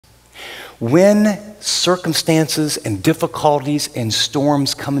When circumstances and difficulties and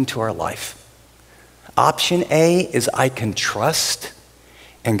storms come into our life, option A is I can trust,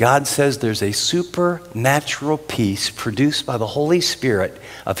 and God says there's a supernatural peace produced by the Holy Spirit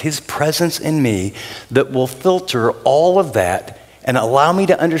of His presence in me that will filter all of that and allow me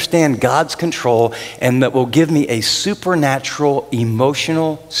to understand God's control, and that will give me a supernatural,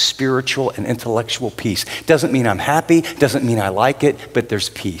 emotional, spiritual, and intellectual peace. Doesn't mean I'm happy, doesn't mean I like it, but there's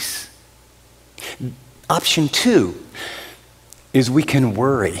peace. Option 2 is we can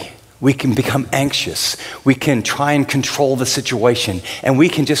worry. We can become anxious. We can try and control the situation, and we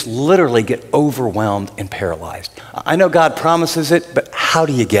can just literally get overwhelmed and paralyzed. I know God promises it, but how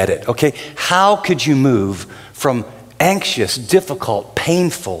do you get it, okay? How could you move from anxious, difficult,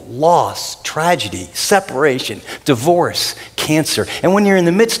 painful, loss, tragedy, separation, divorce, cancer, and when you're in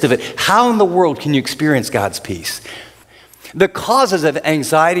the midst of it, how in the world can you experience God's peace? The causes of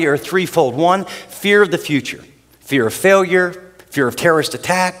anxiety are threefold. One, fear of the future, fear of failure, fear of terrorist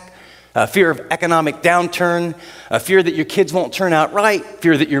attack, fear of economic downturn, fear that your kids won't turn out right,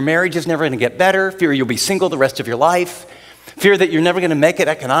 fear that your marriage is never going to get better, fear you'll be single the rest of your life, fear that you're never going to make it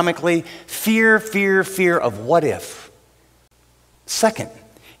economically, fear of what if. Second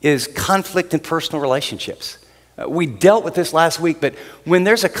is conflict in personal relationships. We dealt with this last week, but when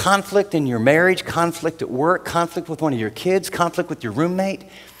there's a conflict in your marriage, conflict at work, conflict with one of your kids, conflict with your roommate,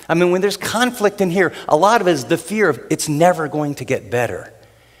 when there's conflict in here, a lot of it is the fear of it's never going to get better.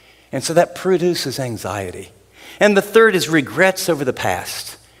 And so that produces anxiety. And the third is regrets over the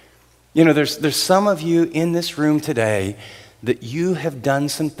past. You know, there's some of you in this room today that you have done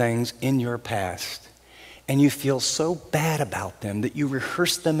some things in your past, and you feel so bad about them that you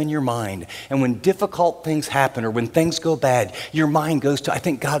rehearse them in your mind. And when difficult things happen or when things go bad, your mind goes to, I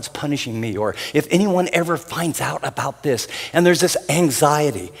think God's punishing me, or if anyone ever finds out about this, and there's this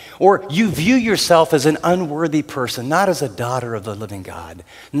anxiety. Or you view yourself as an unworthy person, not as a daughter of the living God,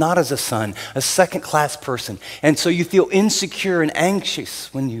 not as a son, a second-class person. And so you feel insecure and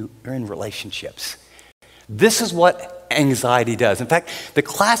anxious when you are in relationships. This is what anxiety does. In fact, the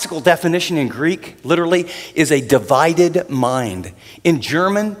classical definition in Greek literally is a divided mind. In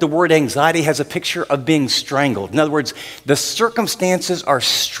German, the word anxiety has a picture of being strangled. In other words, the circumstances are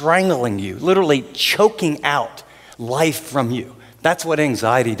strangling you, literally choking out life from you. That's what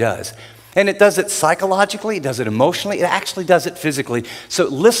anxiety does. And it does it psychologically, it does it emotionally, it actually does it physically. So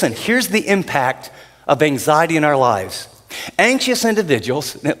listen, here's the impact of anxiety in our lives. Anxious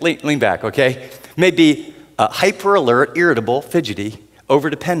individuals, lean back, okay, may be hyper alert, irritable, fidgety,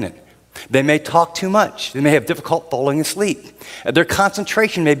 overdependent. They may talk too much. They may have difficult falling asleep. Their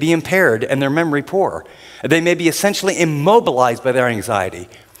concentration may be impaired and their memory poor. They may be essentially immobilized by their anxiety.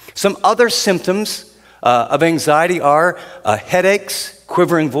 Some other symptoms of anxiety are headaches,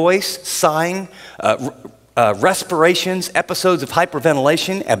 quivering voice, sighing, respirations, episodes of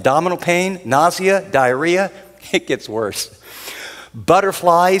hyperventilation, abdominal pain, nausea, diarrhea. It gets worse.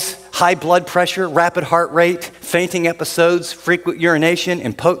 Butterflies, high blood pressure, rapid heart rate, fainting episodes, frequent urination,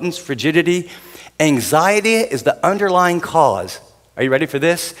 impotence, frigidity. Anxiety is the underlying cause, are you ready for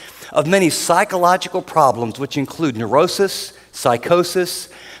this? Of many psychological problems, which include neurosis, psychosis,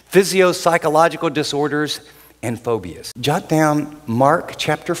 physio-psychological disorders, and phobias. Jot down Mark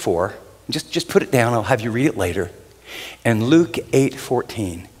chapter 4, just put it down, I'll have you read it later, and Luke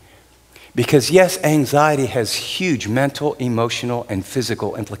 8:14. Because yes, anxiety has huge mental, emotional, and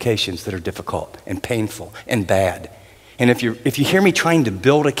physical implications that are difficult and painful and bad. And if you hear me trying to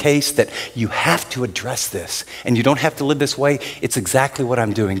build a case that you have to address this and you don't have to live this way, it's exactly what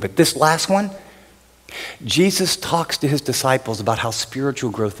I'm doing. But this last one, Jesus talks to his disciples about how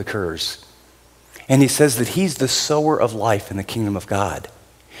spiritual growth occurs. And he says that he's the sower of life in the kingdom of God.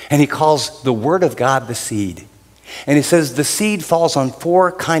 And he calls the word of God the seed. And he says the seed falls on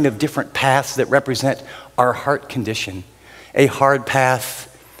 4 kind of different paths that represent our heart condition. A hard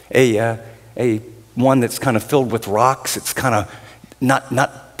path, a one that's kind of filled with rocks. It's kind of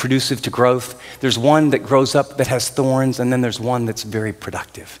not producive to growth. There's one that grows up that has thorns, and then there's one that's very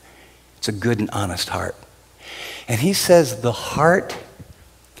productive. It's a good and honest heart. And he says the heart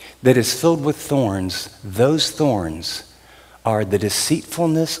that is filled with thorns, those thorns are the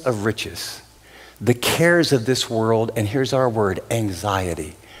deceitfulness of riches, the cares of this world, and here's our word,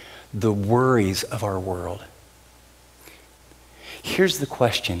 anxiety, the worries of our world. Here's the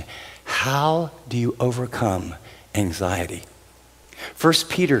question, how do you overcome anxiety? 1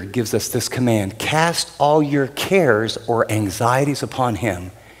 Peter gives us this command, cast all your cares or anxieties upon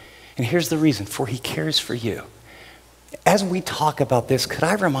him. And here's the reason, for he cares for you. As we talk about this, could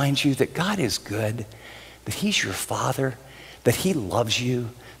I remind you that God is good, that he's your Father, that he loves you,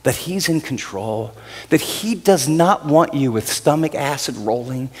 that he's in control, that he does not want you with stomach acid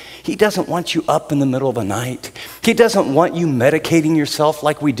rolling. He doesn't want you up in the middle of the night. He doesn't want you medicating yourself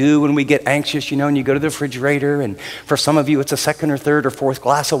like we do when we get anxious, and you go to the refrigerator, and for some of you it's a second or third or fourth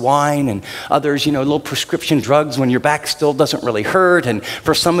glass of wine, and others, little prescription drugs when your back still doesn't really hurt, and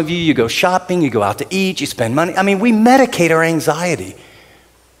for some of you, you go shopping, you go out to eat, you spend money. We medicate our anxiety.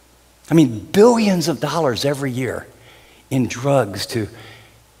 Billions of dollars every year in drugs to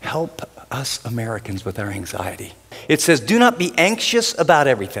help us Americans with our anxiety. It says, do not be anxious about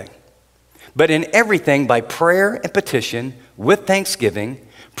everything, but in everything by prayer and petition with thanksgiving,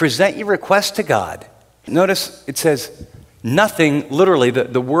 present your requests to God. Notice it says nothing, literally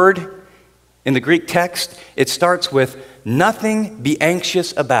the word in the Greek text, it starts with nothing be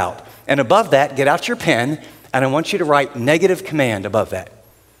anxious about. And above that, get out your pen, and I want you to write negative command above that.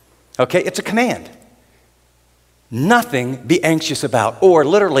 Okay, it's a command. Nothing be anxious about, or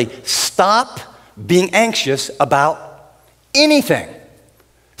literally, stop being anxious about anything.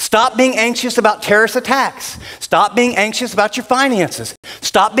 Stop being anxious about terrorist attacks. Stop being anxious about your finances.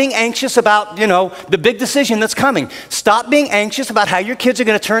 Stop being anxious about, the big decision that's coming. Stop being anxious about how your kids are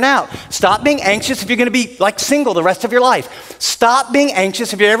going to turn out. Stop being anxious if you're going to be single the rest of your life. Stop being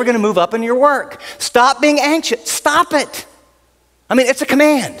anxious if you're ever going to move up in your work. Stop being anxious. Stop it. It's a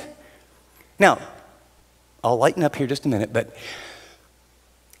command. Now, I'll lighten up here just a minute, but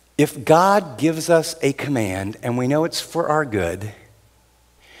if God gives us a command and we know it's for our good,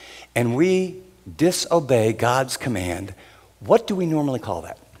 and we disobey God's command, what do we normally call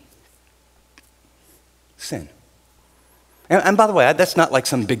that? Sin. And by the way, that's not like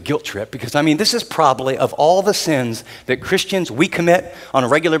some big guilt trip, because this is probably, of all the sins that Christians, we commit on a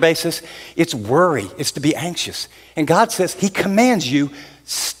regular basis, it's worry, it's to be anxious. And God says, he commands you,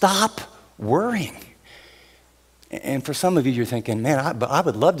 stop worrying. And for some of you, you're thinking, man, I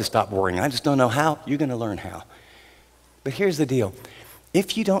would love to stop worrying. I just don't know how. You're going to learn how. But here's the deal.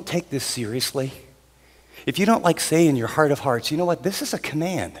 If you don't take this seriously, if you don't say in your heart of hearts, you know what, this is a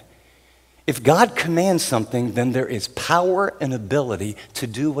command. If God commands something, then there is power and ability to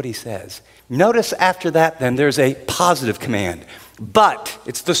do what he says. Notice after that, then there's a positive command. But,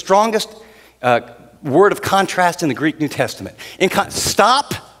 it's the strongest word of contrast in the Greek New Testament.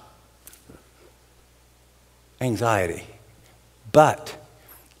 Stop anxiety. But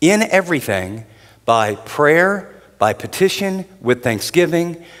in everything, by prayer, by petition, with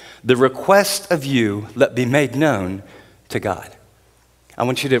thanksgiving, the request of you let be made known to God. I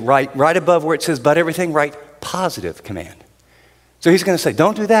want you to write right above where it says, but everything, write positive command. So he's going to say,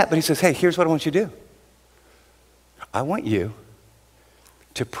 don't do that, but he says, hey, here's what I want you to do. I want you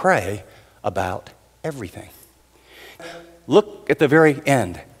to pray about everything. Look at the very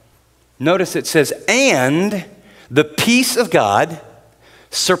end. Notice it says, and the peace of God,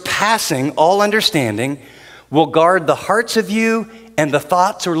 surpassing all understanding, will guard the hearts of you and the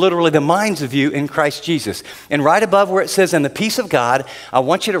thoughts, or literally the minds of you in Christ Jesus. And right above where it says, and the peace of God, I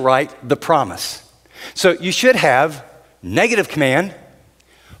want you to write the promise. So you should have negative command,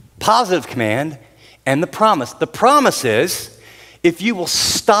 positive command, and the promise. The promise is, if you will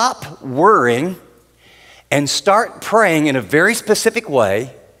stop worrying and start praying in a very specific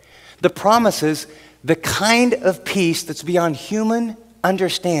way, the promise is the kind of peace that's beyond human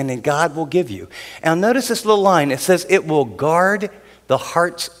understanding God will give you. Now notice this little line. It says it will guard the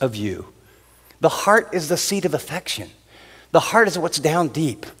hearts of you. The heart is the seat of affection. The heart is what's down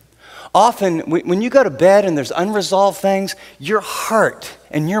deep. Often when you go to bed and there's unresolved things, your heart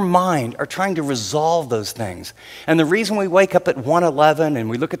and your mind are trying to resolve those things. And the reason we wake up at 1:11 and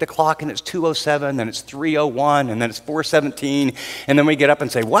we look at the clock and it's 2:07, then it's 3:01, and then it's 4:17, and then we get up and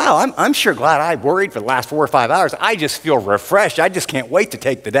say, wow, I'm sure glad I worried for the last 4 or 5 hours. I just feel refreshed. I just can't wait to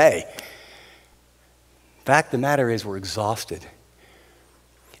take the day. Fact of the matter is we're exhausted.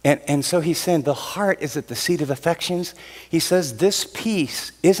 And so he's saying the heart is at the seat of affections. He says this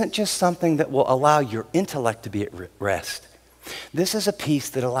peace isn't just something that will allow your intellect to be at rest. This is a peace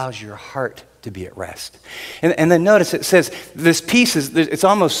that allows your heart to be at rest. And then notice it says this peace is,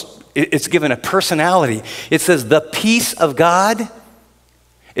 it's given a personality. It says the peace of God.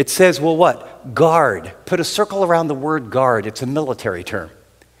 It says, well, what? Guard. Put a circle around the word guard. It's a military term.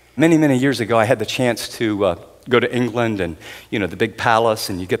 Many, many years ago, I had the chance to go to England and, the big palace,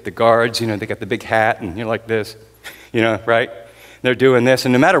 and you get the guards, they got the big hat, and you're like this, right? They're doing this,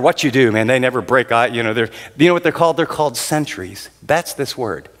 and no matter what you do, man, they never break out, you know what they're called? They're called sentries. That's this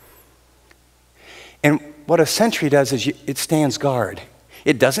word. And what a sentry does is it stands guard.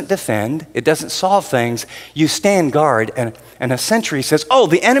 It doesn't defend. It doesn't solve things. You stand guard, and a sentry says, oh,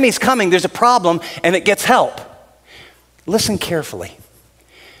 the enemy's coming, there's a problem, and it gets help. Listen carefully.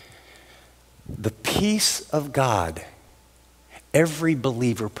 The peace of God every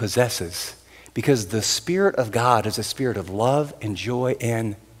believer possesses, because the Spirit of God is a spirit of love and joy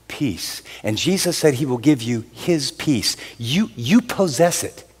and peace. And Jesus said he will give you his peace. You possess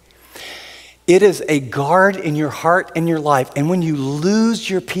it. It is a guard in your heart and your life. And when you lose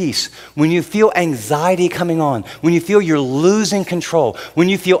your peace, when you feel anxiety coming on, when you feel you're losing control, when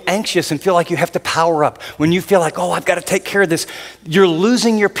you feel anxious and feel like you have to power up, when you feel like, oh, I've got to take care of this, you're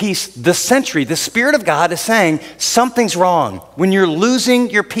losing your peace. The Spirit of God is saying something's wrong. When you're losing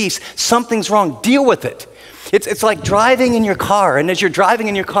your peace, something's wrong. Deal with it. It's like driving in your car, and as you're driving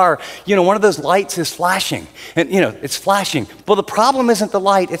in your car, one of those lights is flashing, and it's flashing. Well, the problem isn't the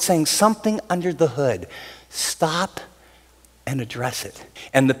light, it's saying something under the hood. Stop and address it.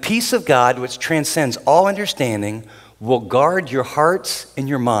 And the peace of God, which transcends all understanding, will guard your hearts and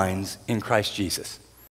your minds in Christ Jesus.